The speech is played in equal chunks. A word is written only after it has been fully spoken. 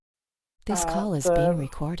This call is being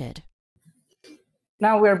recorded.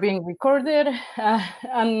 Now we're being recorded.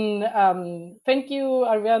 And thank you,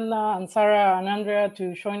 Ariadna and Sarah and Andrea,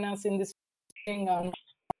 to join us in this meeting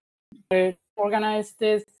and organize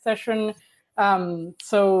this session.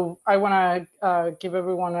 So I want to give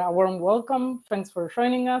everyone a warm welcome. Thanks for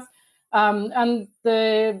joining us. And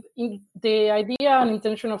the idea and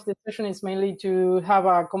intention of this session is mainly to have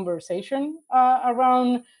a conversation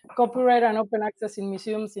around copyright and open access in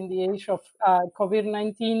museums in the age of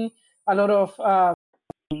COVID-19. A lot of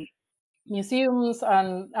museums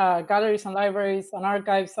and galleries and libraries and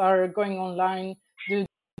archives are going online due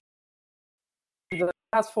to the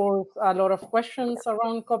task force a lot of questions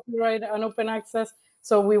around copyright and open access.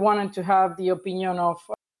 So we wanted to have the opinion of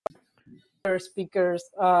our speakers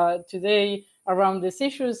today around these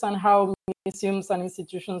issues and how museums and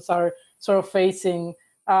institutions are sort of facing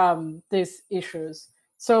these issues.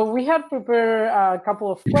 So we had prepared a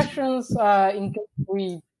couple of questions in case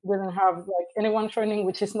we didn't have like anyone joining,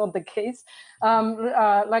 which is not the case,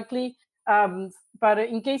 likely. But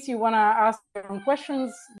in case you want to ask some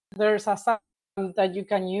questions, there's a site that you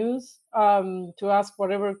can use to ask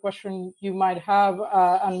whatever question you might have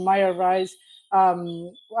and might arise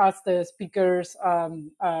as the speakers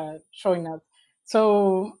showing up.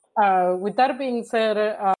 So with that being said,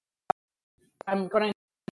 I'm going to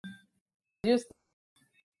introduce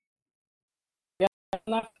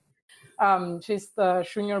she's the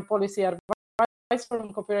Junior Policy Advisor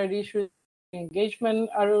on Copyright Issues Engagement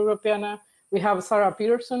at Europeana. We have Sarah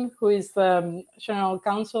Peterson, who is the General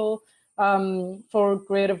Counsel for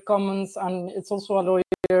Creative Commons, and it's also a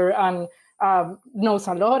lawyer and knows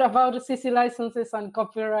a lot about CC licenses and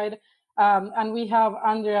copyright. And we have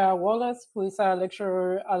Andrea Wallace, who is a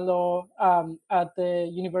lecturer at law at the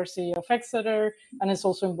University of Exeter, and is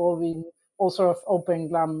also involved in all sort of open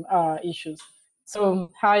GLAM issues.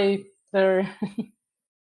 So hi there.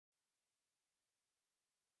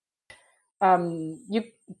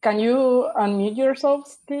 Can you unmute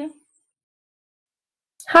yourselves, too?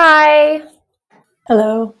 Hi.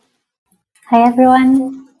 Hello. Hi,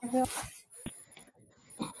 everyone.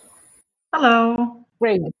 Hello.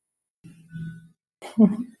 Great.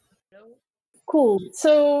 Cool.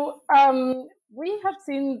 So we have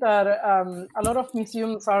seen that a lot of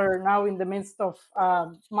museums are now in the midst of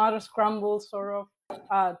mother scrambles, sort of,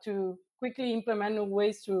 to quickly implement new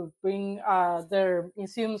ways to bring their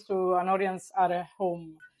museums to an audience at a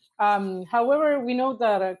home. However, we know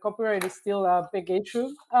that copyright is still a big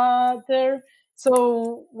issue there.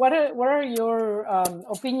 So what are your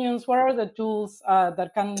opinions? What are the tools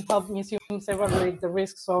that can help museums evaluate the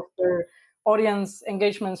risks of their audience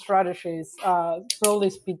engagement strategies, broadly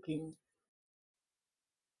speaking?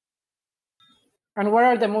 And what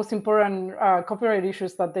are the most important copyright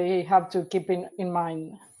issues that they have to keep in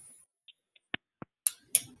mind?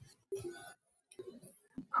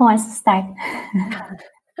 Who wants to start?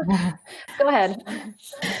 Go ahead.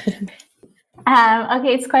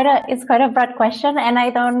 Okay, it's quite a broad question, and I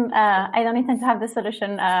don't intend to have the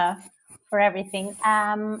solution for everything.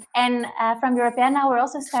 And from Europeana, we're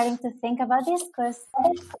also starting to think about this because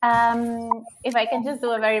if I can just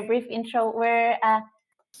do a very brief intro, we're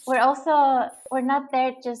not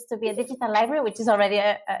there just to be a digital library, which is already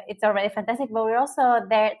it's already fantastic, but we're also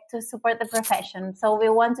there to support the profession. So we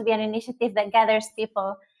want to be an initiative that gathers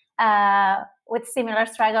people with similar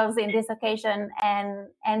struggles in this occasion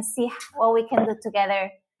and see what we can do together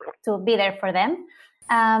to be there for them.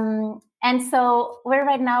 And so we're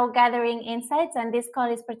right now gathering insights, and this call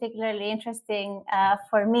is particularly interesting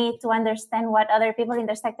for me to understand what other people in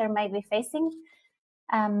the sector might be facing.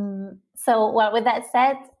 So, well, with that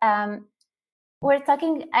said, we're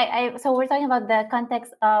talking. So we're talking about the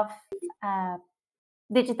context of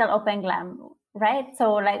digital open GLAM, right?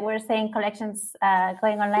 So, like we're saying, collections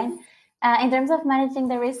going online. In terms of managing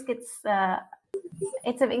the risk, it's a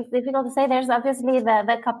bit difficult to say. There's obviously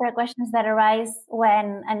the copyright questions that arise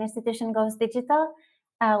when an institution goes digital,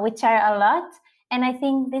 which are a lot. And I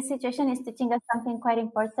think this situation is teaching us something quite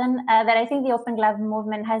important that I think the Open GLAM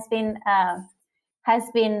movement has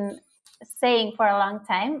been saying for a long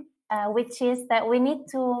time, which is that we need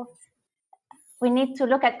to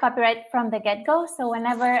look at copyright from the get-go. So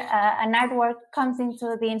whenever an artwork comes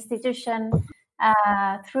into the institution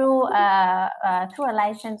through a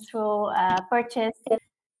license, through a purchase,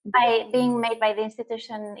 by being made by the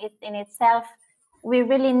institution in itself, we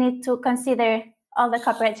really need to consider all the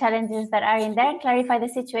copyright challenges that are in there, clarify the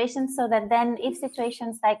situation so that then if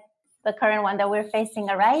situations like the current one that we're facing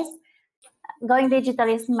arise, going digital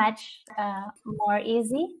is much more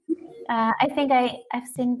easy. I think I've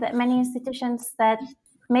seen that many institutions that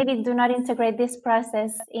maybe do not integrate this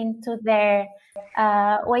process into their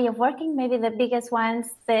way of working. Maybe the biggest ones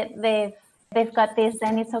that they've got this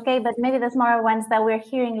and it's okay, but maybe the smaller ones that we're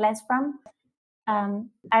hearing less from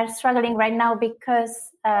are struggling right now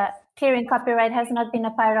because clearing copyright has not been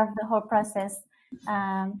a part of the whole process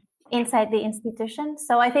inside the institution.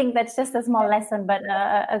 So I think that's just a small lesson, but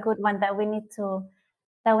a good one that we need to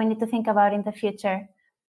think about in the future.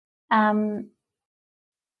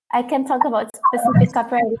 I can talk about specific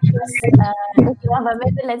copyright issues if you want, but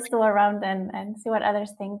maybe let's do a round and see what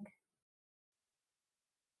others think.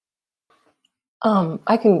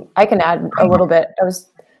 I can add a little bit.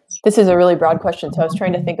 This is a really broad question, so I was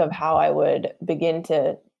trying to think of how I would begin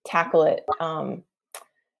to tackle it.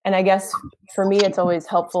 And I guess for me, it's always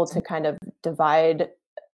helpful to kind of divide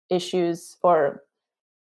issues or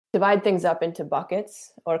divide things up into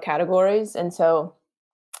buckets or categories. And so,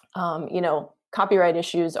 copyright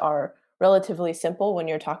issues are relatively simple when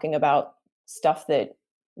you're talking about stuff that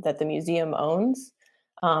the museum owns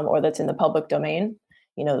or that's in the public domain.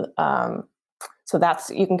 So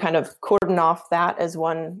you can kind of cordon off that as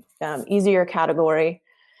one easier category.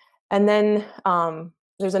 And then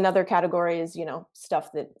there's another category is,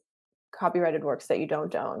 stuff that copyrighted works that you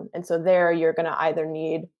don't own. And so there you're going to either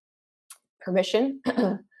need permission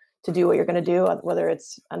to do what you're going to do, whether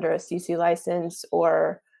it's under a CC license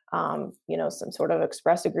or, some sort of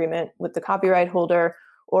express agreement with the copyright holder,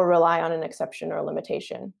 or rely on an exception or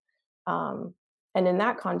limitation. And in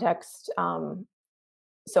that context,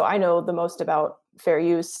 so I know the most about fair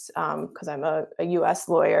use because I'm a US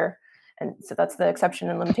lawyer. And so that's the exception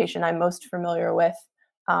and limitation I'm most familiar with.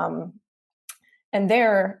 And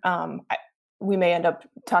there, we may end up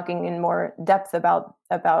talking in more depth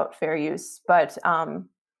about fair use, but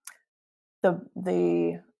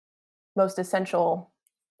the most essential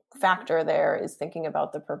factor there is thinking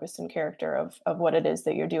about the purpose and character of what it is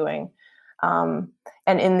that you're doing. And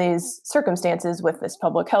in these circumstances with this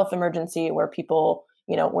public health emergency where people,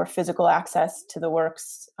 where physical access to the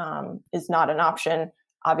works is not an option,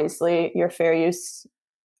 obviously your fair use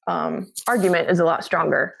argument is a lot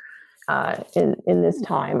stronger in this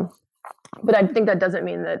time. But I think that doesn't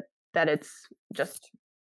mean that it's just,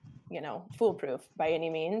 foolproof by any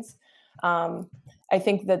means. I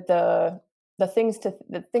think that the things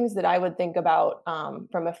that I would think about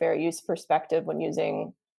from a fair use perspective when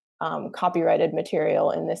using copyrighted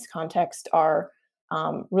material in this context are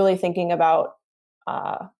really thinking about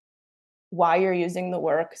why you're using the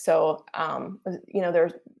work. So,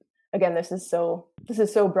 there's, again, this is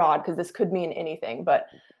so broad because this could mean anything, but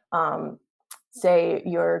say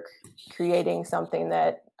you're creating something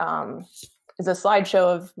that is a slideshow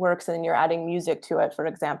of works and you're adding music to it, for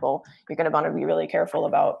example, you're going to want to be really careful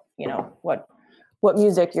about, what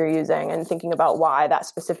music you're using and thinking about why that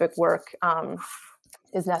specific work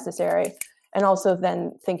is necessary. And also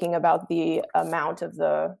then thinking about the amount of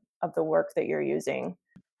the work that you're using.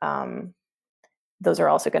 Those are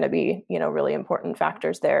also going to be, really important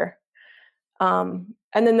factors there. And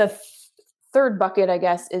then the third bucket, I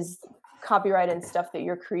guess, is copyright and stuff that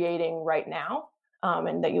you're creating right now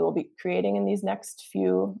and that you will be creating in these next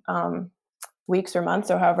few weeks or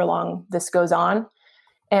months or however long this goes on.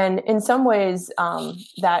 And in some ways,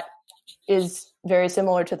 that is very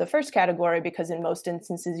similar to the first category because in most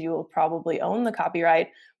instances you will probably own the copyright,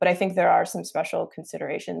 but I think there are some special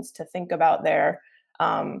considerations to think about there.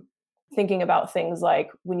 Thinking about things like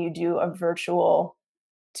when you do a virtual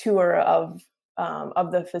tour of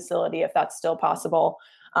the facility, if that's still possible,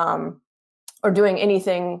 or doing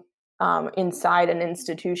anything inside an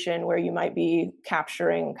institution where you might be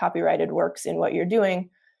capturing copyrighted works in what you're doing,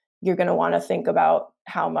 you're going to want to think about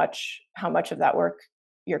how much of that work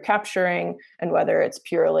you're capturing and whether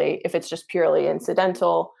if it's just purely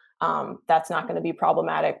incidental, that's not going to be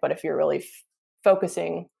problematic. But if you're really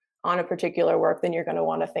focusing on a particular work, then you're going to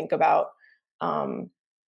want to think about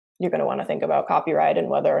copyright and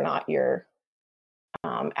whether or not you're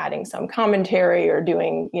adding some commentary or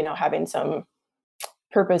doing, having some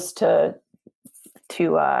purpose to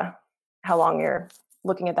how long you're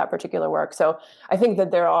looking at that particular work. So I think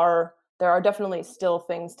that there are definitely still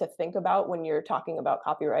things to think about when you're talking about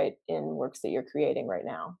copyright in works that you're creating right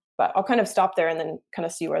now. But I'll kind of stop there and then kind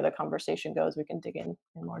of see where the conversation goes. We can dig in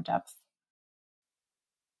more depth.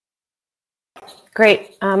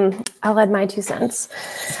 Great. I'll add my 2 cents.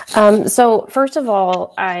 So first of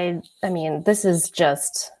all, I mean, this is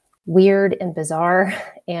just weird and bizarre.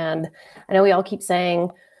 And I know we all keep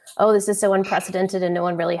saying, oh, this is so unprecedented and no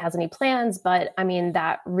one really has any plans. But I mean,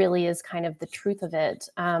 that really is kind of the truth of it.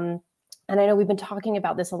 And I know we've been talking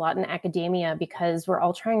about this a lot in academia because we're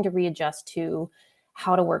all trying to readjust to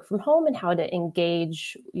how to work from home and how to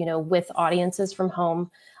engage, with audiences from home.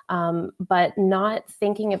 But not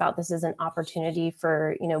thinking about this as an opportunity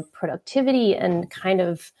for, productivity and kind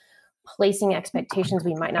of placing expectations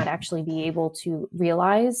we might not actually be able to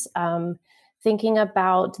realize. Thinking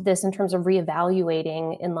about this in terms of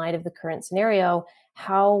reevaluating in light of the current scenario,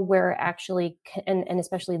 how we're actually, and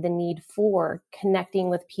especially the need for connecting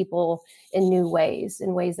with people in new ways,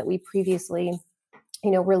 in ways that we previously,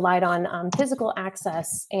 relied on physical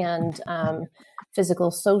access and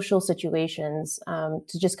physical social situations,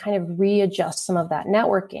 to just kind of readjust some of that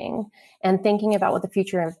networking and thinking about what the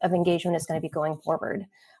future of engagement is going to be going forward.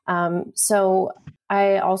 So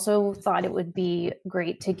I also thought it would be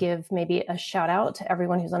great to give maybe a shout out to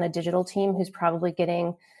everyone who's on a digital team who's probably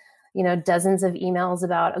getting, dozens of emails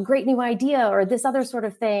about a great new idea or this other sort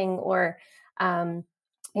of thing. Or,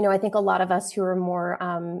 I think a lot of us who are more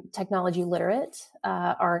technology literate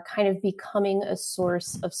are kind of becoming a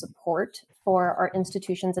source of support for our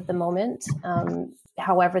institutions at the moment,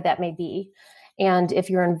 however that may be. And if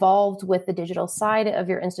you're involved with the digital side of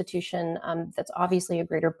your institution, that's obviously a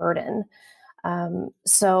greater burden.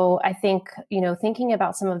 So I think, thinking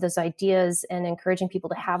about some of those ideas and encouraging people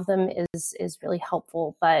to have them is really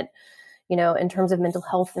helpful. But, in terms of mental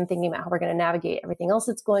health and thinking about how we're going to navigate everything else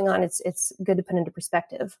that's going on, it's good to put into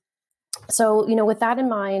perspective. So, with that in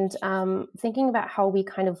mind, thinking about how we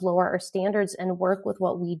kind of lower our standards and work with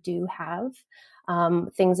what we do have,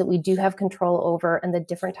 things that we do have control over, and the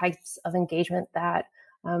different types of engagement that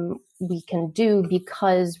we can do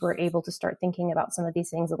because we're able to start thinking about some of these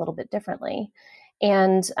things a little bit differently.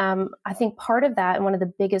 And I think part of that, and one of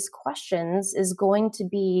the biggest questions, is going to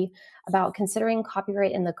be about considering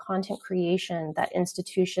copyright in the content creation that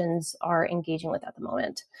institutions are engaging with at the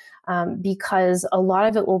moment. Because a lot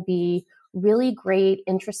of it will be really great,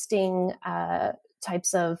 interesting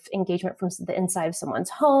types of engagement from the inside of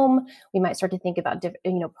someone's home. We might start to think about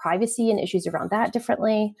privacy and issues around that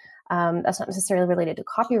differently. That's not necessarily related to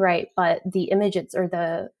copyright, but the images or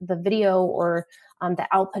the video or the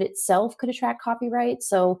output itself could attract copyright.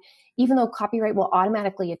 So even though copyright will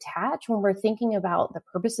automatically attach, when we're thinking about the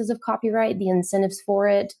purposes of copyright, the incentives for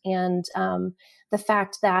it, and the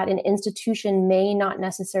fact that an institution may not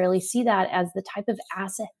necessarily see that as the type of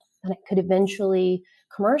asset that it could eventually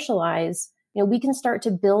commercialize, we can start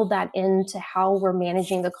to build that into how we're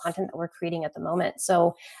managing the content that we're creating at the moment.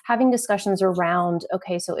 So having discussions around,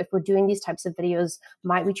 okay, so if we're doing these types of videos,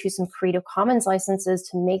 might we choose some Creative Commons licenses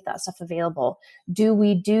to make that stuff available? Do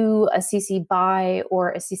we do a CC BY or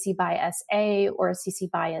a CC BY SA or a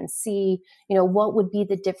CC BY NC? What would be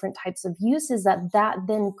the different types of uses that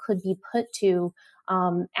then could be put to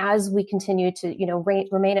as we continue to,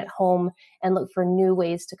 remain at home and look for new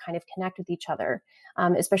ways to kind of connect with each other,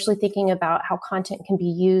 especially thinking about how content can be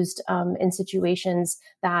used in situations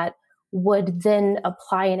that would then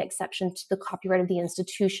apply an exception to the copyright of the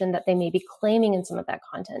institution that they may be claiming in some of that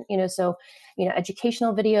content. So,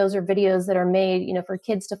 educational videos or videos that are made, for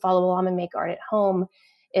kids to follow along and make art at home.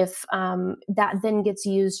 If that then gets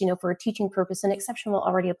used, for a teaching purpose, an exception will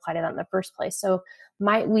already apply to that in the first place. So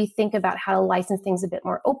might we think about how to license things a bit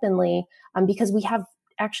more openly, because we have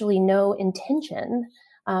actually no intention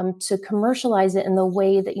to commercialize it in the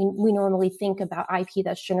way that we normally think about IP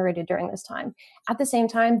that's generated during this time. At the same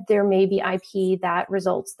time, there may be IP that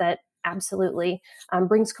results that absolutely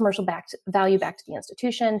brings commercial value back to the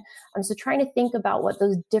institution. So trying to think about what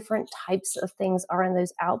those different types of things are in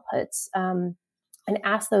those outputs, and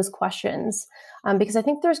ask those questions, because I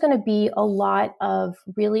think there's going to be a lot of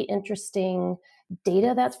really interesting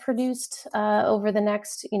data that's produced over the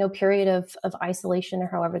next period of isolation, or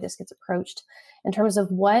however this gets approached, in terms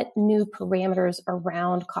of what new parameters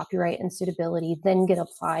around copyright and suitability then get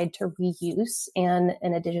applied to reuse and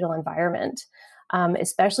in a digital environment,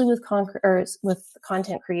 especially with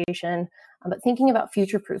content creation, but thinking about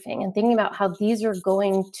future proofing and thinking about how these are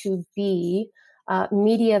going to be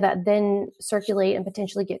media that then circulate and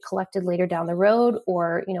potentially get collected later down the road,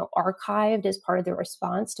 or archived as part of the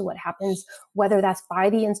response to what happens, whether that's by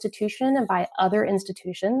the institution and by other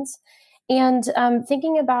institutions. And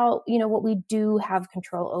thinking about what we do have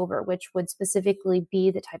control over, which would specifically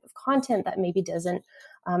be the type of content that maybe doesn't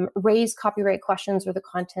raise copyright questions, or the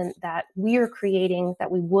content that we are creating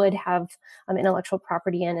that we would have intellectual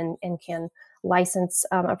property in and can license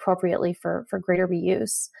appropriately for greater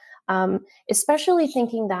reuse. Especially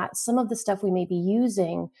thinking that some of the stuff we may be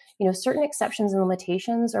using, certain exceptions and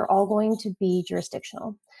limitations are all going to be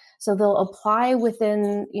jurisdictional. So they'll apply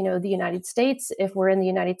within, the United States if we're in the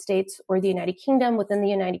United States, or the United Kingdom within the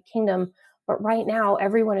United Kingdom, But right now,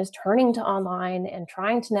 everyone is turning to online and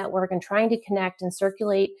trying to network and trying to connect and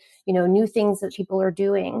circulate, new things that people are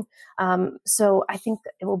doing. So I think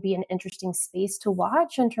that it will be an interesting space to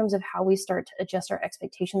watch in terms of how we start to adjust our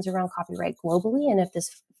expectations around copyright globally, and if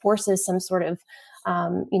this forces some sort of,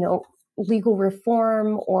 legal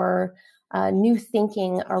reform or new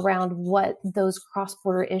thinking around what those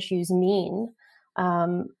cross-border issues mean.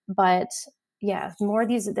 But yeah, more of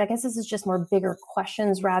these, I guess this is just more bigger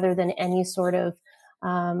questions rather than any sort of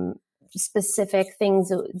specific things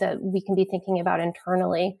that we can be thinking about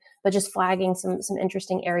internally, but just flagging some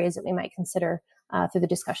interesting areas that we might consider through the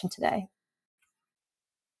discussion today.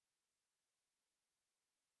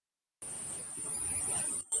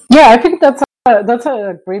 Yeah, I think that's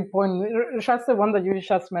a great point. Just the one that you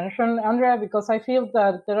just mentioned, Andrea, because I feel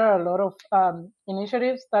that there are a lot of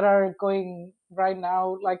initiatives that are going right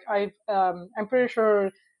now. Like I'm pretty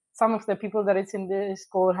sure some of the people that is in this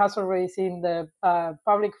call has already seen the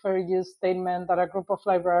public fair use statement that a group of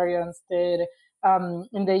librarians did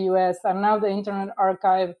in the US, and now the Internet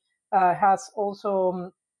Archive has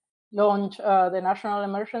also launched the National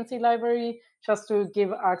Emergency Library just to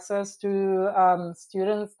give access to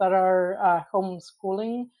students that are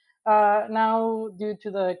homeschooling now due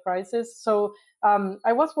to the crisis. So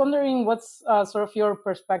I was wondering what's sort of your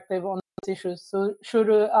perspective on these issues. So should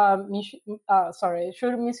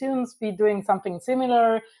museums be doing something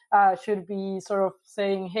similar? Should be sort of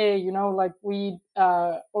saying, hey, like we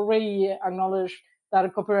already acknowledge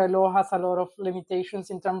that copyright law has a lot of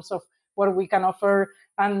limitations in terms of what we can offer,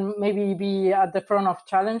 and maybe be at the front of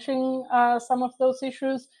challenging some of those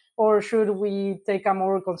issues? Or should we take a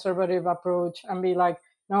more conservative approach and be like,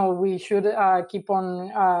 no, we should keep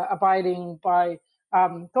on abiding by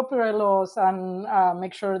copyright laws and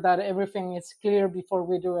make sure that everything is clear before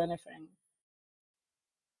we do anything?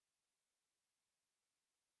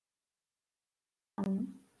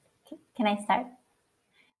 Can I start?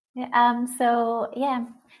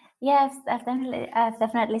 Yes, I've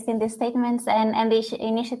definitely seen these statements and the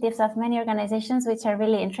initiatives of many organizations, which are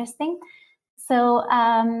really interesting. So,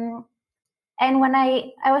 and when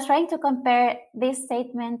I was trying to compare this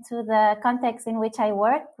statement to the context in which I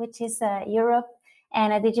work, which is Europe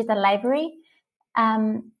and a digital library,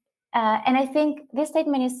 and I think this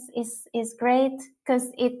statement is great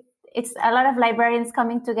because it's a lot of librarians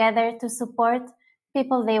coming together to support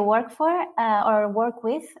people they work for or work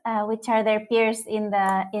with, which are their peers in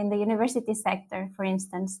the university sector, for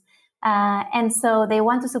instance. And so they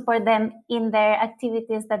want to support them in their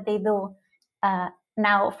activities that they do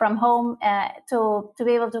now from home to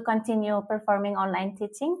be able to continue performing online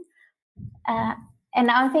teaching. And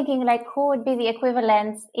now I'm thinking, like, who would be the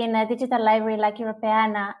equivalent in a digital library like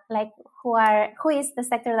Europeana? Like, who is the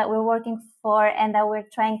sector that we're working for and that we're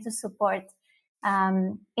trying to support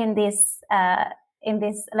in this,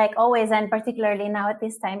 like always, and particularly now at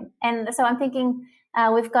this time? And so I'm thinking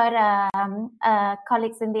we've got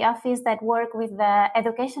colleagues in the office that work with the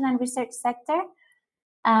education and research sector.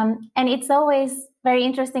 And it's always very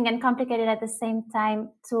interesting and complicated at the same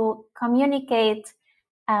time to communicate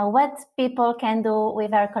what people can do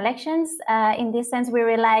with our collections. In this sense, we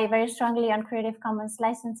rely very strongly on Creative Commons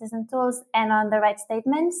licenses and tools and on the right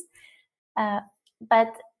statements.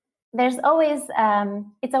 But there's always,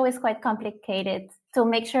 it's always quite complicated to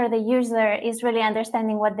make sure the user is really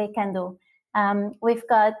understanding what they can do. We've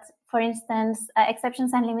got, for instance,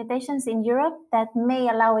 exceptions and limitations in Europe that may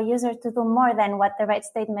allow a user to do more than what the right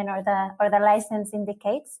statement or the license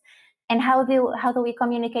indicates. And how do we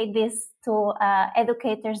communicate this to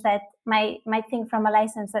educators that might think from a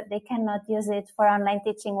license that they cannot use it for online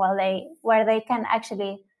teaching where they can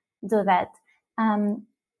actually do that?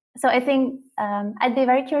 So I think I'd be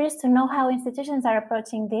very curious to know how institutions are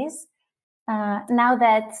approaching this now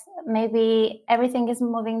that maybe everything is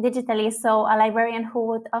moving digitally. So a librarian who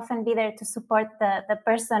would often be there to support the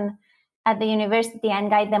person at the university and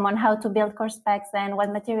guide them on how to build course packs and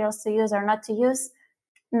what materials to use or not to use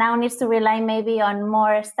now needs to rely maybe on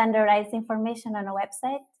more standardized information on a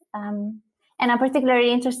website. And I'm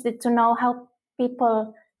particularly interested to know how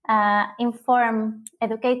people inform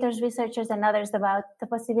educators, researchers, and others about the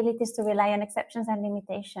possibilities to rely on exceptions and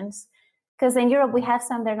limitations. Because in Europe, we have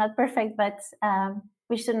some, they're not perfect, but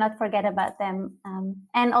we should not forget about them.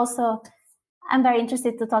 And also, I'm very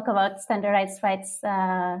interested to talk about standardized rights,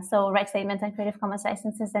 so right statements and Creative Commons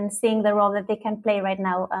licenses, and seeing the role that they can play right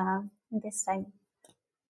now in this time.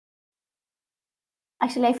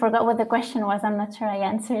 Actually, I forgot what the question was. I'm not sure I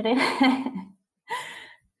answered it.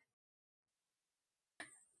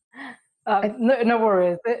 No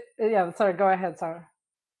worries. Yeah, sorry, go ahead, Sarah.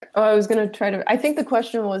 Oh, I was going to I think the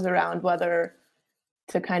question was around whether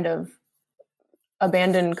to kind of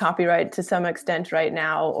abandon copyright to some extent right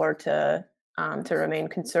now, or to remain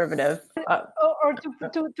conservative. Or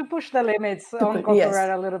to push the limits on copyright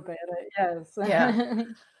a little bit. Yes. Yeah.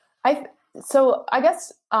 So I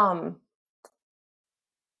guess my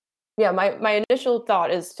initial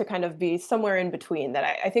thought is to kind of be somewhere in between.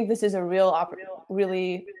 That I think this is a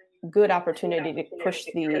really good opportunity to push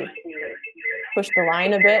the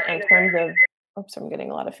line a bit in terms of. Oops, I'm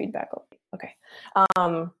getting a lot of feedback. Okay.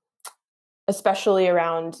 Especially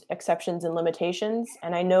around exceptions and limitations.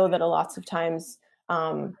 And I know that lots of times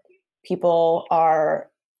people are,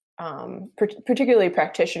 particularly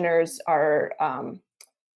practitioners, are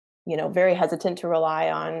very hesitant to rely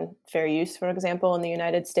on fair use, for example, in the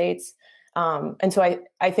United States. And so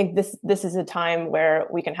I think this is a time where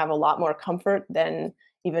we can have a lot more comfort than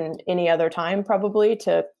even any other time, probably,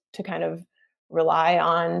 to kind of rely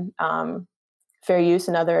on fair use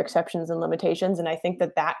and other exceptions and limitations. And I think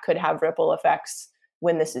that could have ripple effects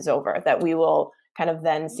when this is over, that we will kind of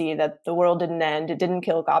then see that the world didn't end, it didn't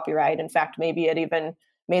kill copyright. In fact, maybe it even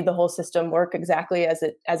made the whole system work exactly as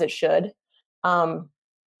it should.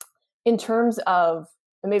 In terms of,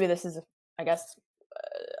 maybe this is, I guess,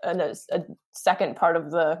 a second part of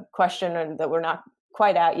the question and that we're not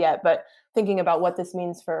quite at yet, but thinking about what this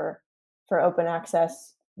means for open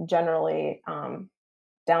access generally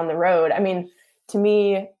down the road. I mean, to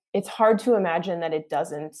me, it's hard to imagine that it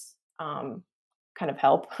doesn't kind of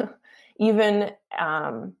help. Even,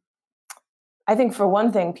 I think for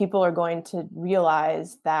one thing, people are going to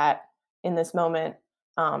realize that in this moment,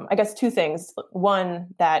 I guess two things. One,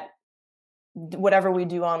 that whatever we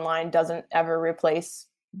do online doesn't ever replace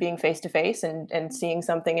being face-to-face and seeing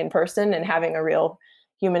something in person and having a real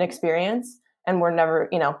human experience. And we're never,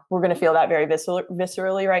 we're going to feel that very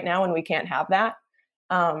viscerally right now, and we can't have that.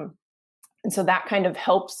 And so that kind of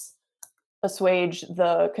helps assuage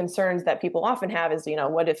the concerns that people often have is,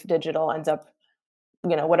 what if digital ends up,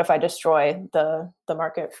 what if I destroy the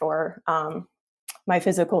market for my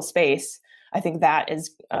physical space? I think that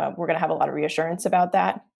is, we're going to have a lot of reassurance about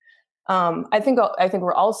that. I think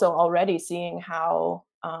we're also already seeing how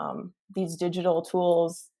these digital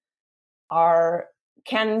tools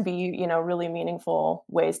can be, really meaningful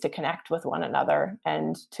ways to connect with one another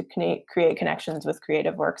and to create connections with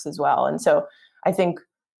creative works as well. And so I think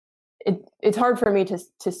it's hard for me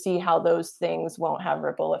to see how those things won't have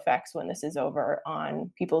ripple effects when this is over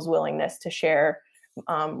on people's willingness to share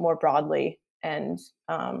more broadly, and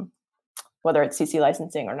whether it's CC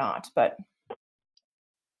licensing or not. But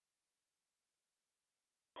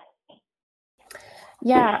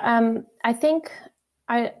yeah, I think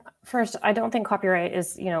I don't think copyright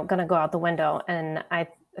is going to go out the window, and I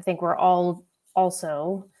think we're all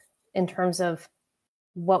also, in terms of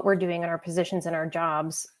what we're doing in our positions and our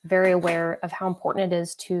jobs, very aware of how important it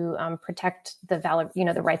is to protect the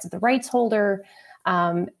the rights of the rights holder.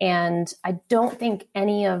 And I don't think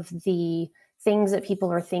any of the things that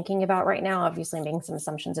people are thinking about right now, obviously making some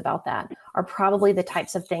assumptions about that, are probably the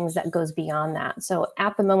types of things that goes beyond that. So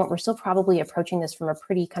at the moment, we're still probably approaching this from a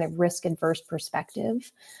pretty kind of risk-adverse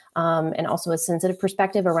perspective, and also a sensitive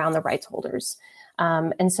perspective around the rights holders.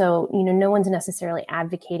 And so, no one's necessarily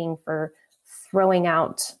advocating for throwing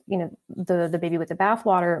out, the baby with the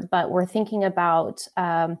bathwater, but we're thinking about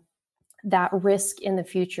that risk in the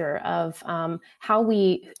future of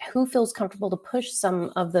who feels comfortable to push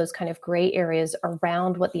some of those kind of gray areas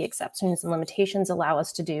around what the exceptions and limitations allow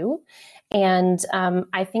us to do. And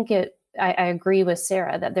I think I agree with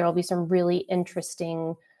Sarah that there will be some really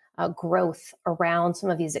interesting growth around some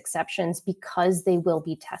of these exceptions because they will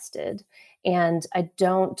be tested. And I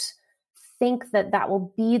don't think that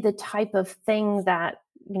will be the type of thing that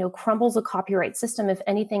crumbles a copyright system. If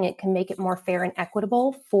anything, it can make it more fair and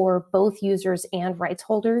equitable for both users and rights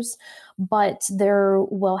holders. But there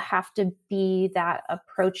will have to be that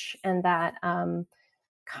approach and that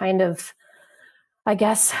kind of, I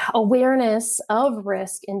guess, awareness of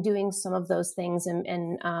risk in doing some of those things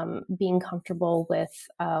and being comfortable with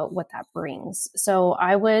what that brings. So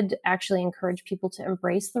I would actually encourage people to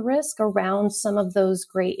embrace the risk around some of those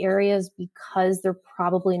gray areas because they're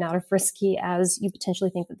probably not as risky as you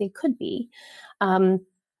potentially think that they could be.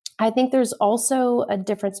 I think there's also a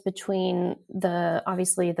difference between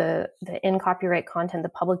obviously the in copyright content, the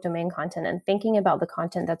public domain content, and thinking about the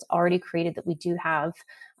content that's already created that we do have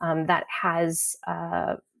that has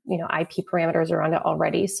IP parameters around it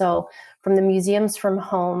already. So from the museums from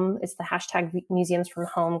home, it's the hashtag museums from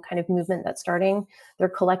home kind of movement that's starting. They're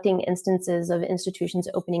collecting instances of institutions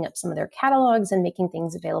opening up some of their catalogs and making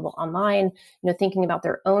things available online, thinking about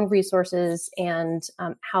their own resources and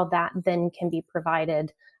how that then can be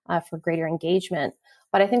provided for greater engagement.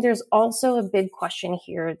 But I think there's also a big question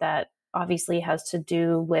here that obviously has to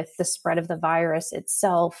do with the spread of the virus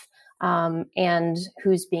itself and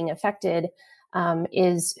who's being affected.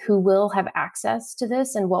 Is who will have access to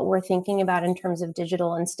this and what we're thinking about in terms of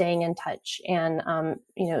digital and staying in touch and,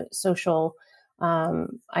 social,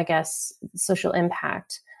 social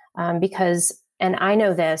impact. Because, and I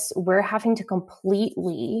know this, we're having to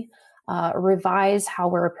completely revise how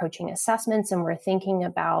we're approaching assessments, and we're thinking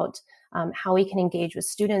about how we can engage with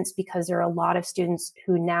students, because there are a lot of students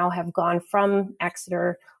who now have gone from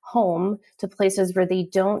Exeter home to places where they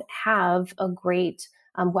don't have a great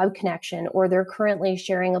web connection, or they're currently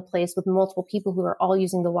sharing a place with multiple people who are all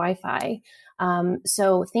using the Wi-Fi.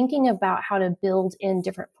 So thinking about how to build in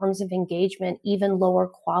different forms of engagement, even lower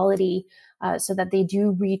quality, so that they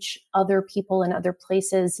do reach other people in other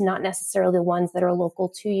places, not necessarily the ones that are local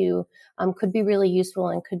to you, could be really useful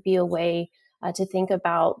and could be a way to think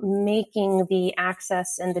about making the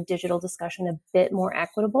access and the digital discussion a bit more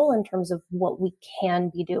equitable in terms of what we can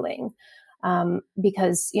be doing.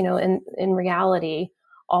 Because, in reality,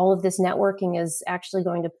 all of this networking is actually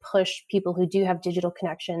going to push people who do have digital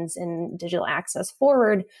connections and digital access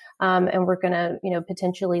forward. And we're going to,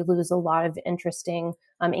 potentially lose a lot of interesting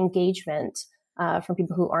engagement from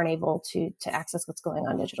people who aren't able to access what's going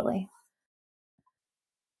on digitally.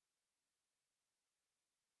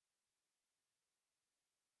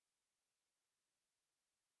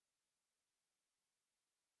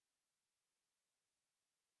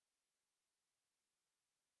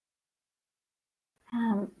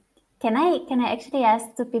 Can I actually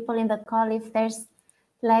ask to people in the call if there's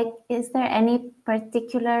is there any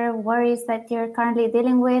particular worries that you're currently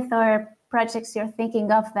dealing with, or projects you're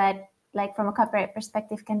thinking of that, from a copyright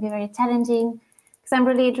perspective, can be very challenging? Because I'm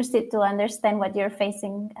really interested to understand what you're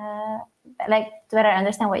facing, to better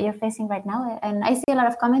understand what you're facing right now. And I see a lot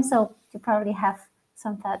of comments, so you probably have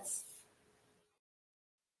some thoughts.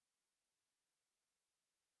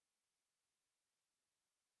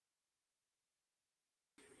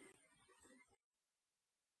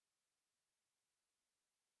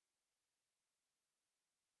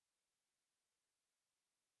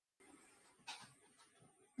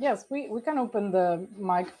 Yes, we can open the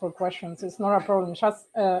mic for questions. It's not a problem. Just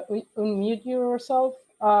unmute yourself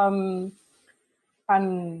and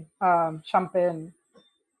jump in.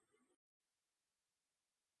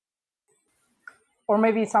 Or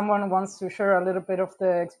maybe someone wants to share a little bit of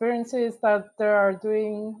the experiences that they are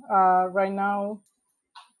doing right now.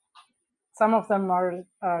 Some of them are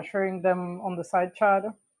sharing them on the side chat.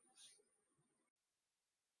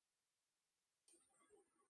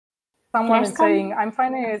 Someone is saying, I'm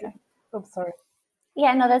finding it. Oops, sorry.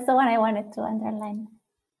 Yeah, no, that's the one I wanted to underline.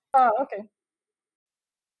 Oh, okay.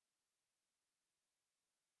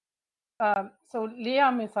 So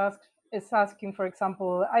Liam is asking, for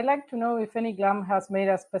example, I'd like to know if any GLAM has made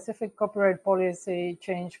a specific copyright policy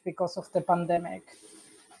change because of the pandemic.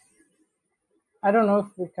 I don't know if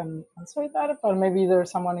we can answer that, but maybe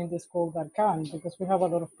there's someone in this call that can, because we have a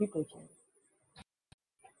lot of people here.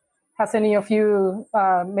 Has any of you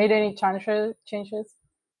made any changes?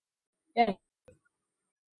 Yeah.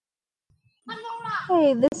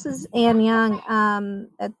 Hey, this is Ann Young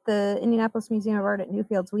at the Indianapolis Museum of Art at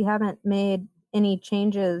Newfields. We haven't made any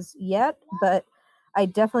changes yet, but I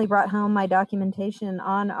definitely brought home my documentation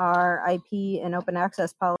on our IP and open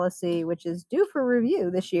access policy, which is due for review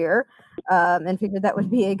this year, and figured that would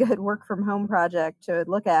be a good work from home project to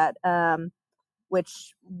look at,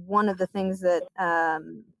 which one of the things that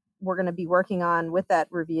we're going to be working on with that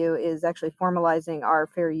review is actually formalizing our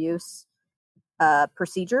fair use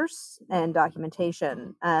procedures and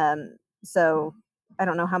documentation. So I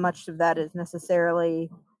don't know how much of that is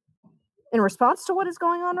necessarily in response to what is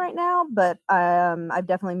going on right now, but I've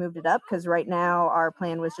definitely moved it up, because right now our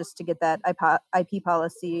plan was just to get that IP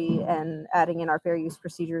policy and adding in our fair use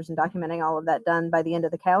procedures and documenting all of that done by the end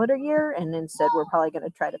of the calendar year. And instead, we're probably going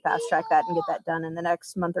to try to fast track that and get that done in the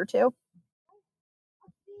next month or two.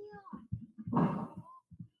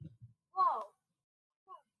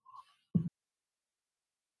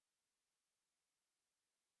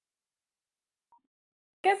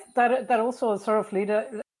 I guess that also sort of lead us,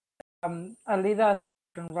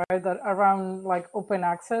 right, that around open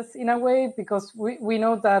access in a way, because we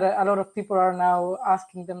know that a lot of people are now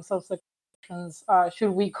asking themselves questions,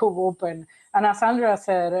 should we go open? And as Andrea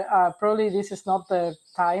said, probably this is not the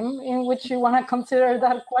time in which you want to consider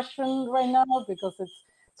that question right now, because it's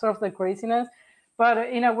sort of the craziness. But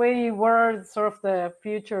in a way, what are sort of the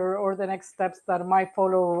future or the next steps that might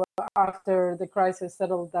follow after the crisis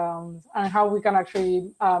settles down, and how we can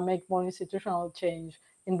actually make more institutional change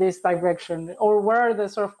in this direction? Or what are the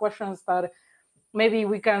sort of questions that maybe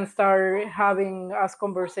we can start having as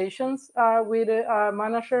conversations with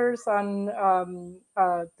managers and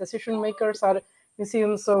decision makers at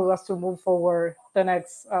museums, so as to move forward the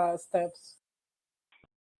next steps?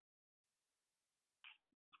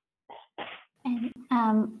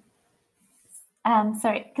 And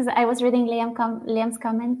sorry, because I was reading Liam's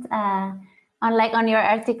comment on your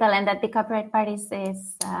article, and that the copyright part is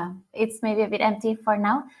it's maybe a bit empty for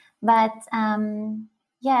now, but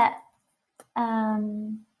yeah.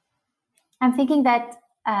 I'm thinking that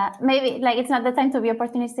maybe it's not the time to be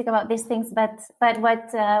opportunistic about these things, but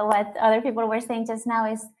what other people were saying just now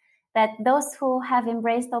is that those who have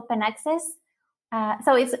embraced open access,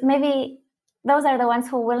 so it's maybe those are the ones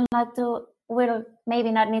who will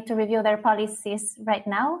maybe not need to review their policies right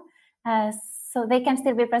now, so they can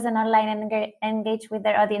still be present online and engage with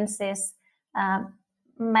their audiences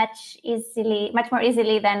much more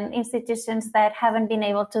easily than institutions that haven't been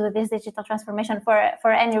able to do this digital transformation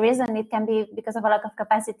for any reason. It can be because of a lack of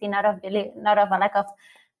capacity, not of a lack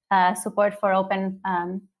of support for open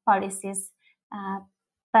policies.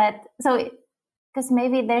 But so, because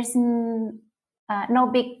maybe there's no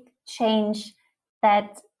big change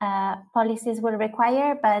that policies will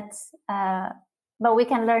require, but we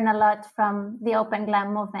can learn a lot from the Open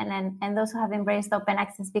GLAM movement and those who have embraced open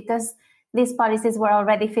access, because these policies were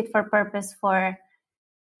already fit for purpose for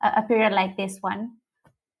a period like this one.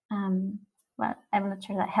 Well, I'm not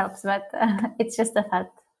sure that helps, but it's just a thought.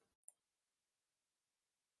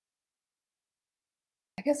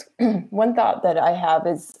 I guess one thought that I have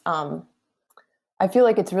is I feel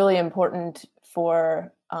like it's really important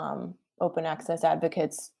for open access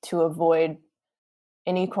advocates to avoid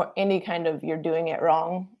any kind of "you're doing it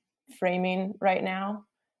wrong" framing right now.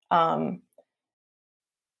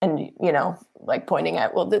 And, pointing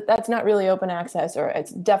at, well, that's not really open access, or it's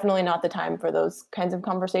definitely not the time for those kinds of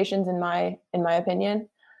conversations, in my opinion.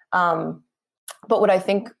 But what I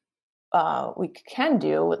think we can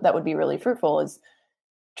do that would be really fruitful is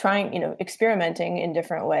trying, experimenting in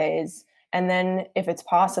different ways. And then if it's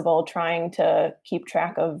possible, trying to keep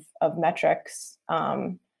track of metrics,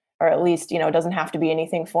 or at least, it doesn't have to be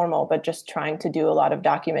anything formal, but just trying to do a lot of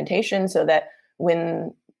documentation so that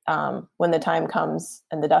when the time comes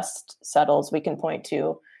and the dust settles, we can point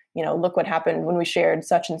to, look what happened when we shared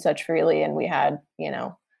such and such freely, and we had,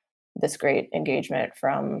 this great engagement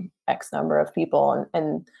from X number of people,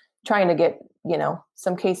 and trying to get,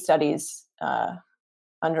 some case studies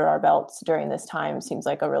under our belts during this time seems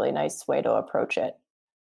like a really nice way to approach it.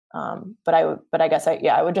 But I guess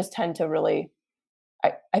I would just tend to really,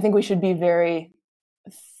 I think we should be very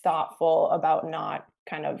thoughtful about not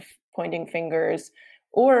kind of pointing fingers,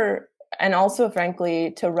 and also,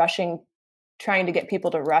 frankly, trying to get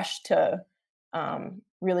people to rush to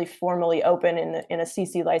really formally open in a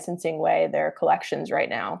CC licensing way their collections right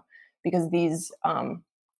now, because these,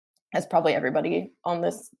 as probably everybody on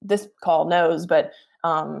this call knows, but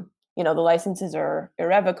the licenses are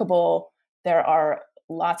irrevocable. There are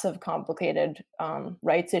lots of complicated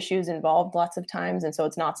rights issues involved lots of times, and so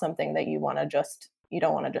it's not something that you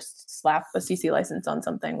don't want to just slap a CC license on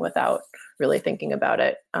something without really thinking about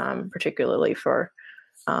it, particularly for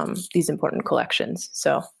these important collections.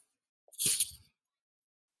 So.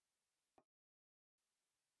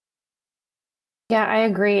 Yeah, I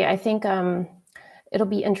agree. I think it'll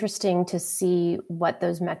be interesting to see what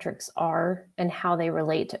those metrics are and how they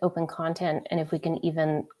relate to open content, and if we can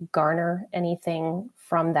even garner anything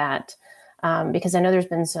from that. Because I know there's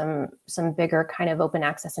been some bigger kind of open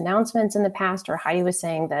access announcements in the past, or Heidi was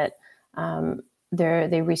saying that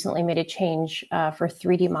they recently made a change for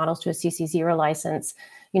 3D models to a CC0 license.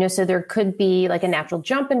 So there could be like a natural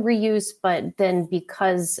jump in reuse, but then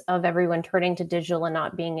because of everyone turning to digital and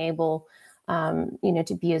not being able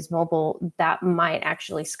to be as mobile, that might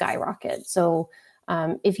actually skyrocket. So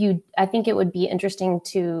I think it would be interesting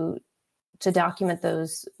to document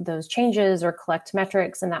those changes or collect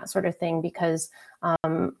metrics and that sort of thing, because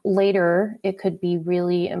later it could be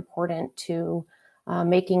really important to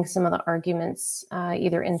making some of the arguments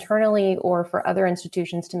either internally or for other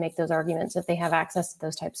institutions to make those arguments if they have access to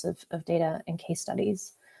those types of data and case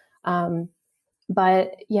studies.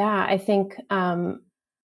 But yeah, I think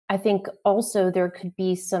I think also there could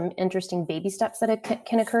be some interesting baby steps that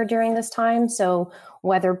can occur during this time. So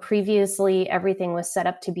whether previously everything was set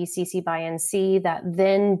up to be CC by NC, that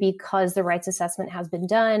then because the rights assessment has been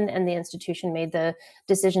done and the institution made the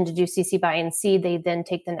decision to do CC by NC, they then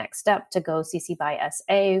take the next step to go CC by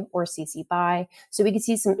SA or CC by. So we could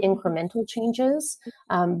see some incremental changes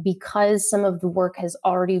because some of the work has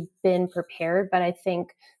already been prepared. But I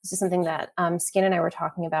think this is something that Scan and I were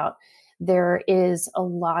talking about. There is a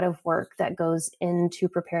lot of work that goes into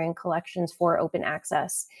preparing collections for open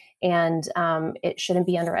access, and it shouldn't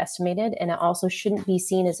be underestimated. And it also shouldn't be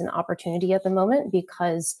seen as an opportunity at the moment,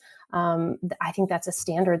 because I think that's a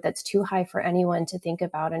standard that's too high for anyone to think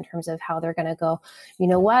about in terms of how they're going to go, you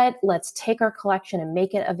know what, let's take our collection and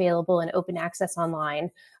make it available in open access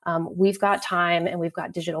online. We've got time and we've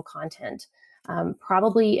got digital content.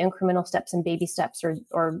 Probably incremental steps and baby steps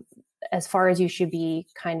or as far as you should be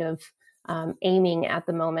kind of aiming at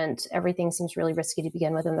the moment. Everything seems really risky to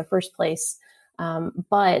begin with in the first place.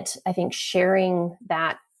 But I think sharing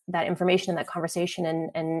that information and that conversation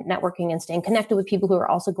and networking and staying connected with people who are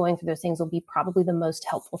also going through those things will be probably the most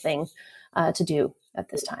helpful thing to do at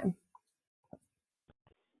this time.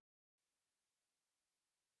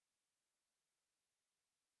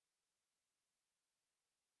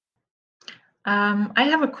 I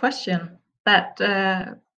have a question that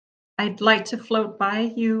I'd like to float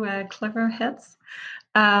by you, clever heads.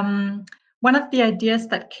 One of the ideas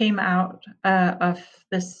that came out of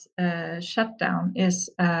this shutdown is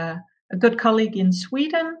a good colleague in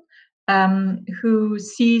Sweden who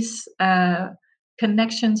sees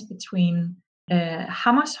connections between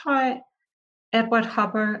Hammershøi, Edward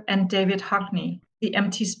Hopper, and David Hockney, the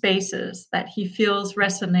empty spaces that he feels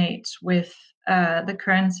resonates with the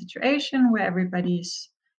current situation where everybody's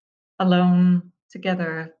alone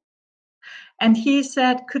together. And he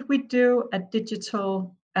said, could we do a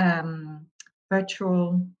digital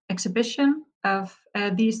virtual exhibition of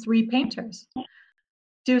these three painters?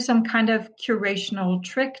 Do some kind of curational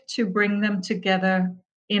trick to bring them together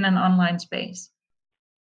in an online space.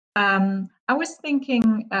 I was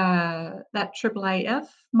thinking that IIIF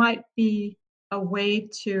might be a way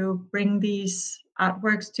to bring these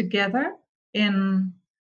artworks together in,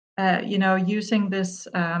 using this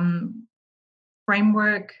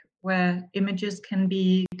framework where images can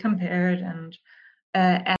be compared and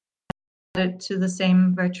added to the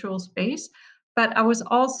same virtual space. But I was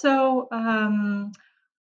also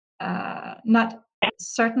not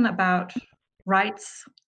certain about rights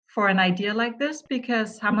for an idea like this,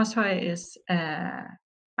 because Hammershøi is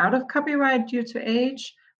out of copyright due to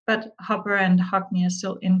age, but Hopper and Hockney are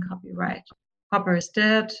still in copyright. Hopper is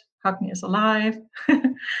dead, Hockney is alive.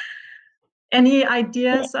 Any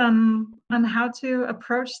ideas on how to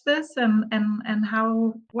approach this and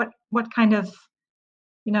how what kind of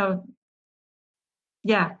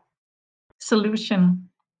solution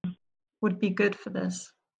would be good for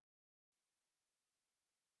this?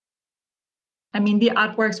 I mean, the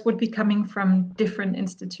artworks would be coming from different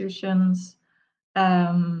institutions.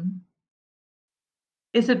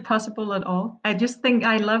 Is it possible at all? I just think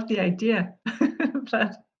I love the idea.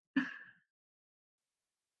 But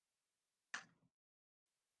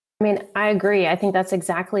I mean, I agree. I think that's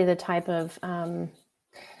exactly the type of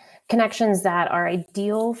connections that are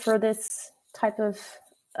ideal for this type of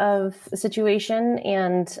situation.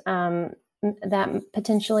 And that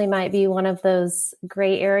potentially might be one of those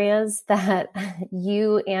gray areas that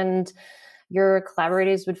you and your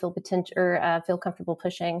collaborators would feel feel comfortable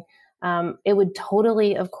pushing. It would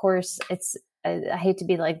totally, of course, I hate to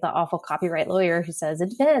be like the awful copyright lawyer who says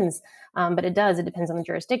it depends, but it does. It depends on the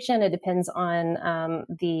jurisdiction. It depends on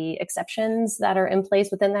the exceptions that are in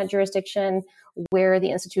place within that jurisdiction, where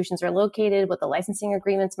the institutions are located, what the licensing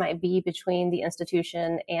agreements might be between the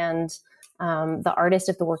institution and the artist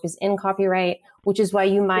if the work is in copyright, which is why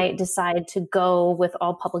you might decide to go with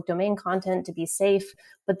all public domain content to be safe.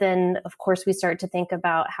 But then, of course, we start to think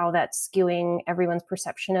about how that's skewing everyone's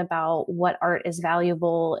perception about what art is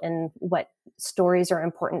valuable and what stories are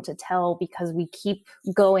important to tell, because we keep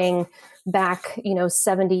going back,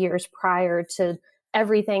 70 years prior to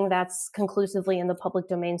everything that's conclusively in the public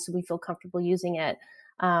domain, so we feel comfortable using it.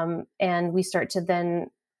 And we start to then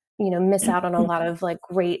miss out on a lot of like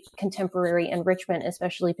great contemporary enrichment,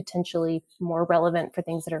 especially potentially more relevant for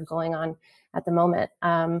things that are going on at the moment.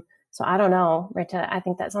 So I don't know, Rita, I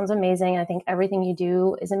think that sounds amazing. I think everything you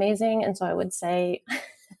do is amazing. And so I would say,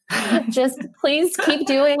 just please keep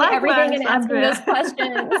doing everything and asking those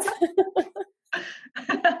questions.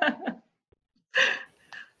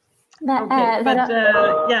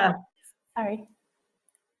 Yeah. Sorry.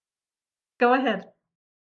 Go ahead.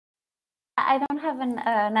 I don't have an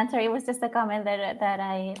answer. It was just a comment that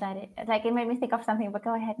it made me think of something. But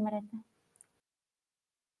go ahead, Marita.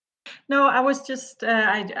 No, I was just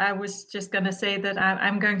going to say that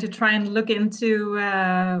I'm going to try and look into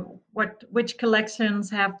which collections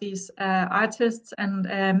have these artists,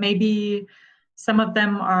 and maybe some of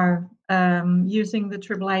them are using the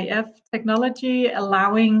IIIF technology,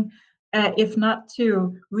 allowing, if not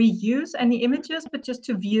to reuse any images, but just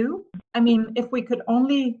to view. I mean, if we could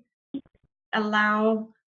only allow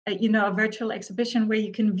a virtual exhibition where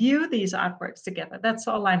you can view these artworks together, that's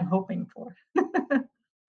all I'm hoping for.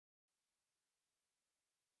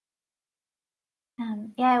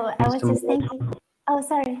 Yeah, I was just thinking. Oh,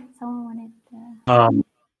 sorry, someone wanted.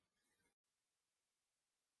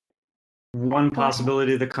 One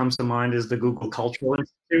possibility that comes to mind is the Google Cultural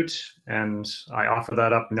Institute, and I offer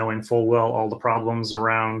that up knowing full well all the problems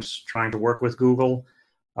around trying to work with Google.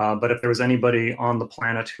 But if there was anybody on the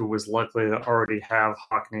planet who was likely to already have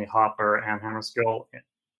Hockney, Hopper, and Hammarskjöld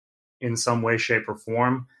in some way, shape, or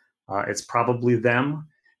form, it's probably them.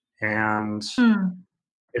 And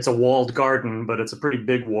it's a walled garden, but it's a pretty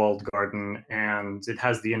big walled garden, and it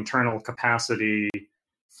has the internal capacity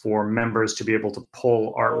for members to be able to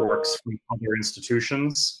pull artworks from other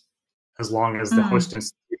institutions, as long as the host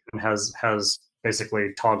institution has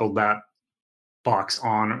basically toggled that box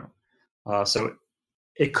on. So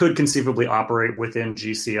it could conceivably operate within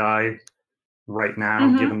GCI right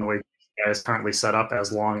now, given the way GCI is currently set up,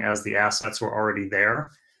 as long as the assets were already there.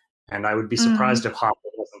 And I would be surprised if Hopper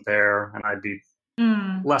wasn't there, and I'd be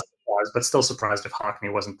less surprised, but still surprised if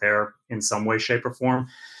Hockney wasn't there in some way, shape, or form.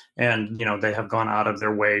 And, they have gone out of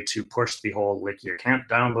their way to push the whole, like, you can't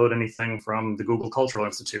download anything from the Google Cultural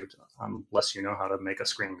Institute unless you know how to make a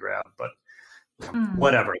screen grab. But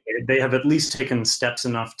whatever. They have at least taken steps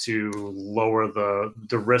enough to lower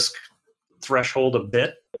the risk threshold a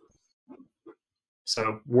bit.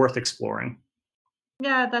 So worth exploring.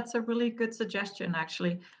 Yeah, that's a really good suggestion,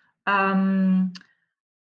 actually.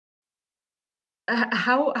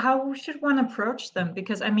 How should one approach them?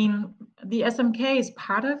 Because, I mean, the SMK is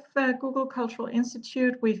part of Google Cultural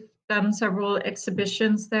Institute. We've done several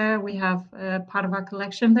exhibitions there. We have part of our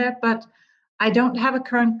collection there, but I don't have a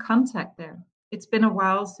current contact there. It's been a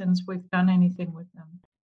while since we've done anything with them.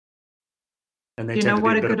 And do you know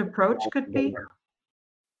what a good approach could be?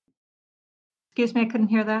 Excuse me, I couldn't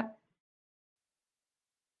hear that.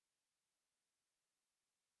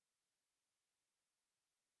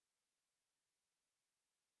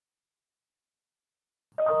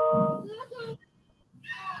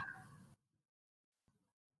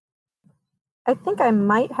 I think I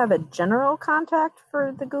might have a general contact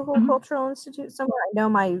for the Google Cultural Institute somewhere. I know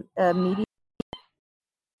my media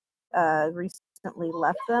recently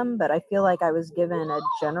left them, but I feel like I was given a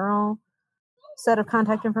general set of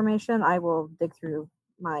contact information. I will dig through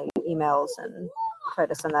my emails and try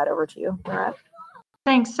to send that over to you, Murat.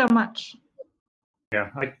 Thanks so much.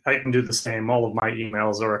 Yeah, I can do the same. All of my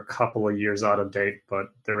emails are a couple of years out of date,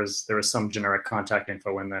 but there is some generic contact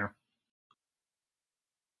info in there.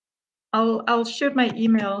 I'll shoot my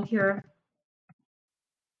email here.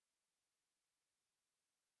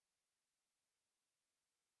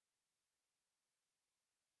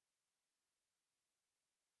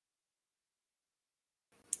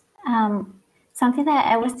 Something that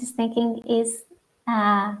I was just thinking is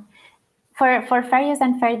for fair use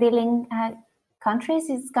and fair dealing countries,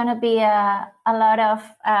 it's going to be a lot of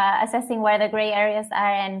assessing where the gray areas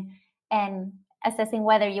are and assessing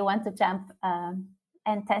whether you want to jump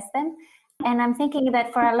and test them. And I'm thinking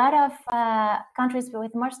that for a lot of countries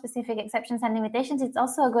with more specific exceptions and limitations, it's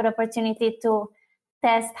also a good opportunity to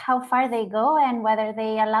test how far they go and whether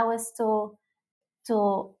they allow us to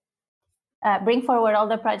bring forward all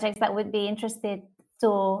the projects that would be interested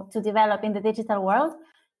to develop in the digital world.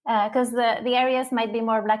 Because the areas might be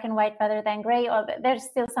more black and white rather than gray, or there's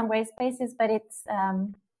still some gray spaces, but it's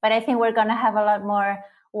but I think we're going to have a lot more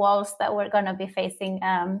walls that we're going to be facing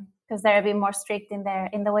because they're a bit more strict in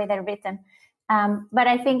the way they're written. But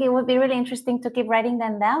I think it would be really interesting to keep writing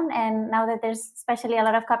them down. And now that there's especially a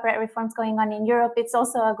lot of copyright reforms going on in Europe, it's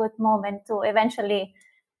also a good moment to eventually.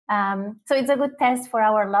 So it's a good test for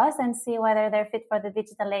our laws and see whether they're fit for the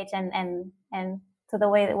digital age and to the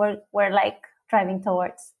way that we're like driving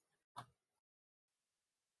towards.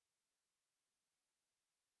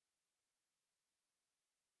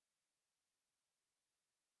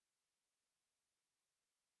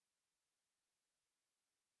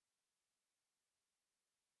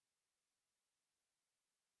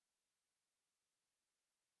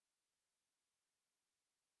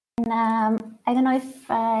 And I don't know if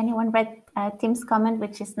anyone read Tim's comment,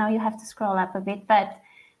 which is now you have to scroll up a bit, but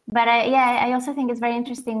But I also think it's very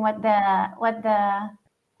interesting what the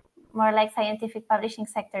more like scientific publishing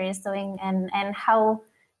sector is doing, and how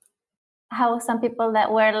some people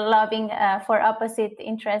that were lobbying for opposite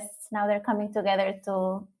interests, now they're coming together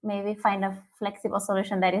to maybe find a flexible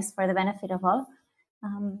solution that is for the benefit of all.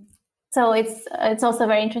 So it's also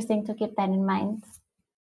very interesting to keep that in mind.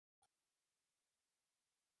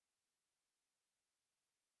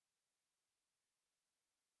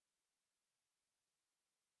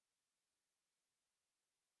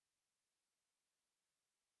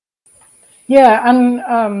 Yeah,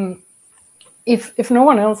 and if no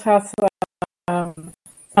one else has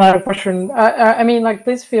another question, I mean, like,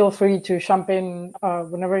 please feel free to jump in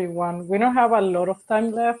whenever you want. We don't have a lot of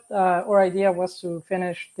time left. Our idea was to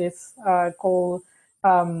finish this call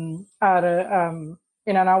at in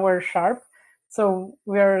an hour sharp, so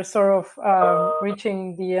we are sort of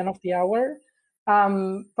reaching the end of the hour.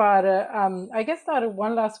 But I guess that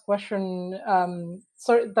one last question,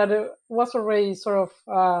 so that was already sort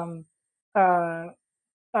of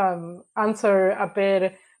answer a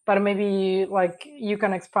bit, but maybe like you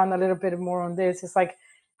can expand a little bit more on this. It's like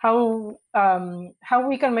how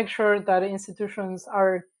we can make sure that institutions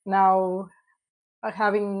are now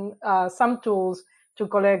having some tools to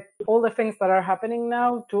collect all the things that are happening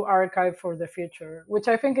now to archive for the future, which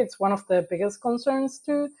I think it's one of the biggest concerns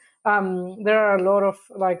too. There are a lot of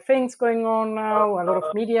like things going on now, a lot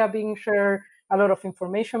of media being shared, a lot of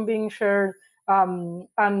information being shared. And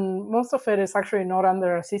most of it is actually not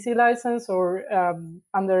under a CC license or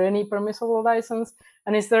under any permissible license.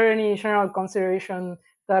 And is there any general consideration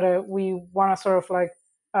that we want to sort of like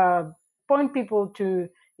point people to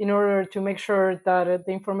in order to make sure that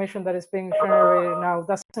the information that is being generated now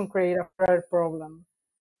doesn't create a further problem?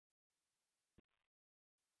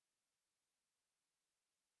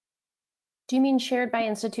 Do you mean shared by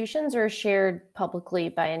institutions or shared publicly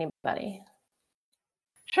by anybody?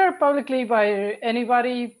 Shared publicly by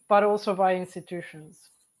anybody, but also by institutions.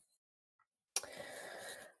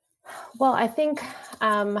 Well, I think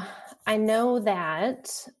I know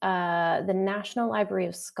that the National Library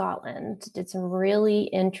of Scotland did some really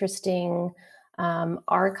interesting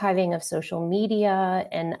archiving of social media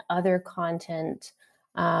and other content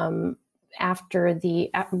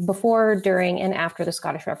before, during, and after the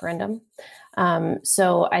Scottish referendum.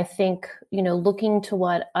 So I think, looking to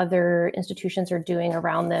what other institutions are doing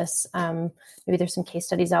around this, maybe there's some case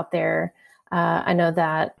studies out there. I know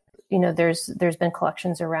that, there's been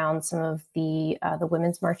collections around some of the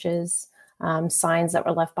women's marches, signs that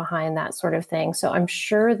were left behind, that sort of thing. So I'm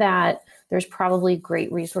sure that there's probably great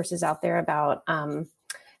resources out there about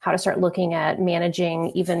how to start looking at managing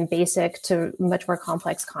even basic to much more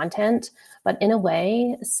complex content. But in a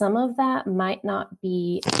way, some of that might not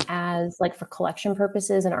be as, like, for collection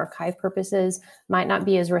purposes and archive purposes, might not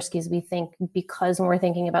be as risky as we think, because when we're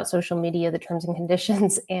thinking about social media, the terms and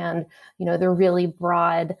conditions and, the really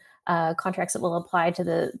broad contracts that will apply to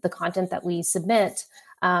the content that we submit,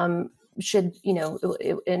 should,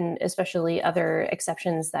 and especially other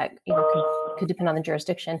exceptions that, could depend on the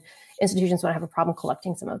jurisdiction, institutions won't have a problem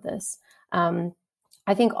collecting some of this.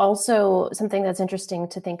 I think also something that's interesting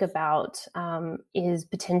to think about is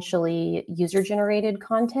potentially user-generated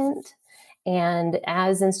content. And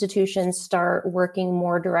as institutions start working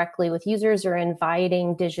more directly with users or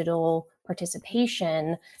inviting digital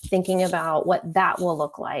participation, thinking about what that will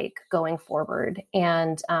look like going forward,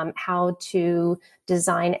 and how to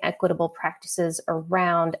design equitable practices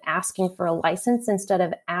around asking for a license instead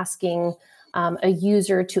of asking a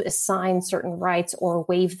user to assign certain rights or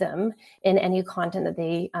waive them in any content that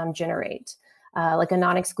they generate, like a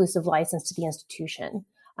non-exclusive license to the institution.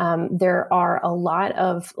 There are a lot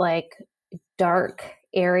of dark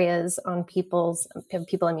areas on cultural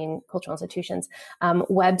institutions,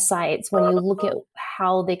 websites. When you look at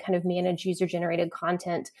how they kind of manage user-generated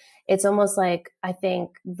content, it's almost like, I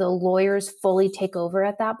think the lawyers fully take over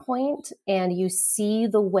at that point, and you see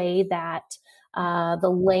the way that the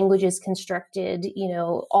language is constructed,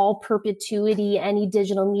 all perpetuity, any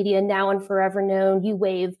digital media now and forever known, you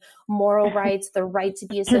waive moral rights, the right to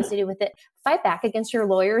be associated with it. Fight back against your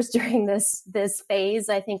lawyers during this phase,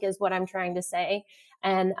 I think, is what I'm trying to say.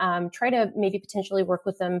 And try to maybe potentially work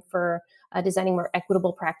with them for designing more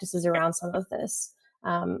equitable practices around some of this.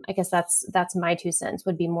 I guess that's my 2 cents,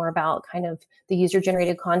 would be more about kind of the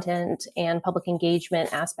user-generated content and public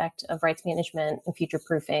engagement aspect of rights management and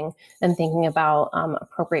future-proofing, and thinking about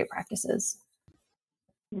appropriate practices.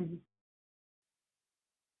 Mm-hmm.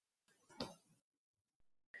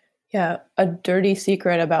 Yeah, a dirty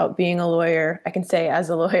secret about being a lawyer, I can say as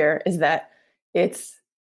a lawyer, is that it's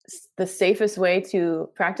the safest way to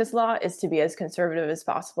practice law is to be as conservative as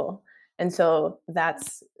possible. And so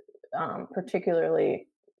that's particularly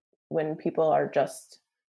when people are just,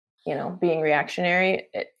 being reactionary,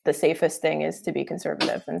 the safest thing is to be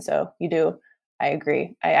conservative. And so I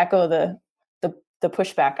agree. I echo the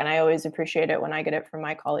pushback, and I always appreciate it when I get it from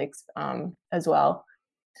my colleagues as well.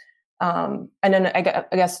 And then I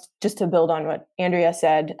guess just to build on what Andrea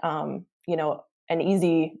said, a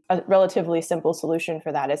relatively simple solution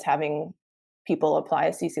for that is having people apply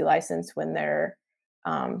a CC license when they're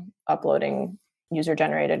uploading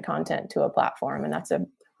user-generated content to a platform, and that's a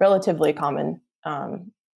relatively common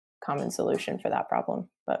solution for that problem.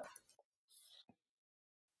 But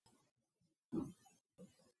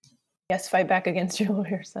yes, fight back against your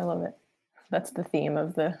lawyers. I love it. That's the theme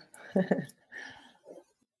of the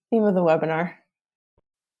webinar.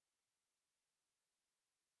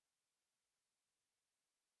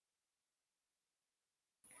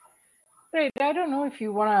 Great. I don't know if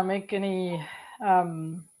you want to make any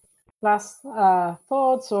last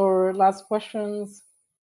thoughts or last questions.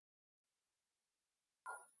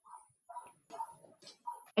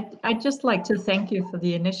 I'd just like to thank you for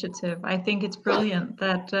the initiative. I think it's brilliant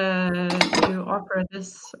that you offer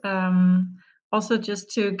this also just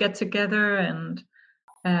to get together and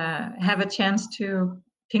have a chance to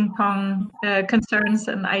ping pong concerns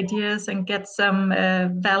and ideas and get some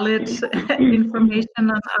valid information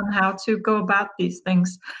on how to go about these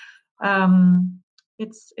things.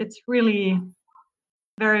 It's really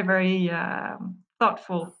very, very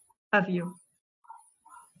thoughtful of you.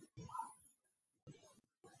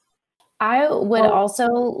 I would also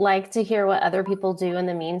like to hear what other people do in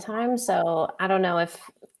the meantime. So I don't know if,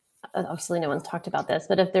 obviously no one's talked about this,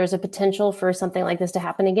 but if there's a potential for something like this to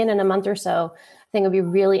happen again in a month or so, I think it would be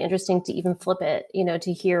really interesting to even flip it,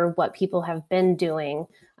 to hear what people have been doing,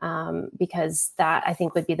 because that I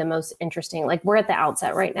think would be the most interesting. Like, we're at the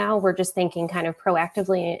outset right now. We're just thinking kind of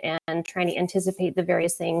proactively and trying to anticipate the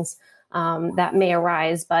various things that may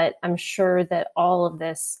arise. But I'm sure that all of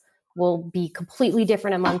this will be completely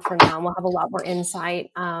different a month from now, and we'll have a lot more insight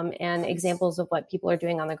and examples of what people are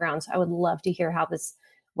doing on the ground. So I would love to hear how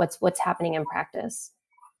what's happening in practice.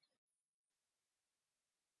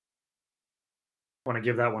 I want to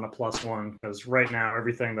give that one a +1, because right now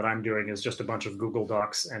everything that I'm doing is just a bunch of Google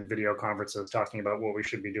Docs and video conferences talking about what we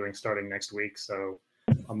should be doing starting next week. So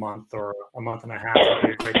a month or a month and a half would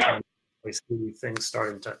be a great time to see things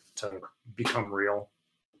starting to become real.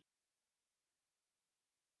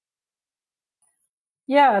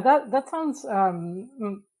 Yeah, that sounds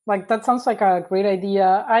like a great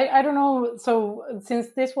idea. I don't know. So since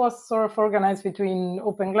this was sort of organized between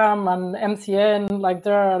OpenGLAM and MCN, like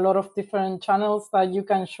there are a lot of different channels that you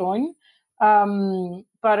can join.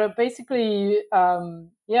 But basically,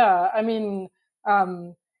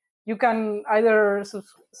 you can either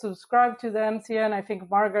subscribe to the MCN. I think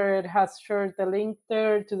Margaret has shared the link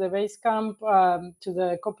there to the Basecamp, to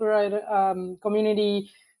the copyright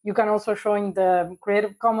community. You can also join the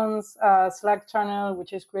Creative Commons Slack channel,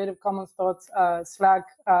 which is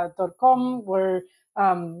creativecommons.slack.com, where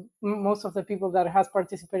most of the people that has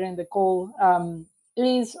participated in the call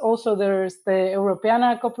is. Also, there's the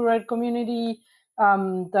Europeana copyright community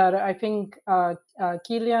that I think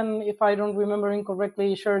Kilian, if I don't remember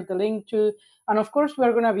incorrectly, shared the link to. And of course,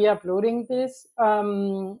 we're going to be uploading this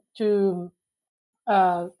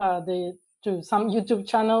to some YouTube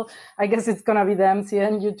channel. I guess it's gonna be the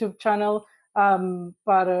MCN YouTube channel.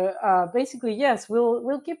 But basically, yes,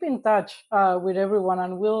 we'll keep in touch with everyone,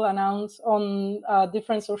 and we'll announce on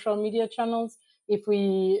different social media channels if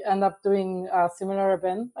we end up doing a similar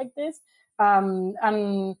event like this.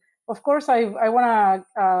 And of course, I want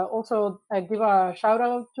to also give a shout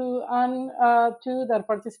out to Anne too, that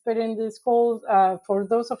participated in this call. For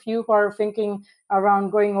those of you who are thinking around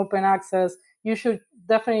going open access, you should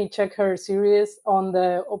definitely check her series on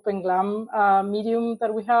the OpenGLAM medium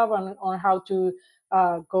that we have on how to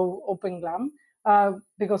go OpenGLAM,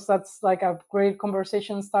 because that's like a great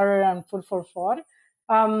conversation starter and food for thought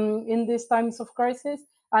in these times of crisis.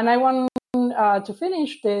 And I want to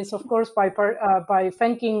finish this, of course, by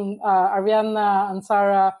thanking Ariadna and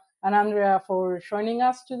Sarah and Andrea for joining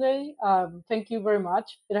us today. Thank you very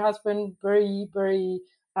much. It has been very, very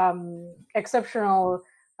exceptional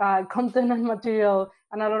content and material,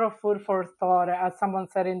 and a lot of food for thought, as someone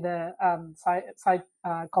said in the side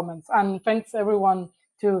comments. And thanks everyone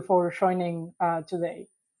too for joining today.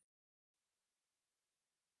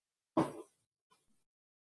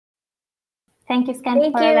 Thank you,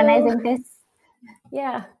 Scan, for organizing this.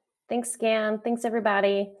 Yeah, thanks, Scan. Thanks,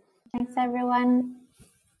 everybody. Thanks, everyone.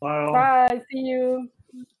 Bye. Bye. See you.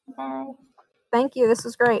 Bye. Thank you. This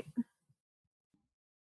was great.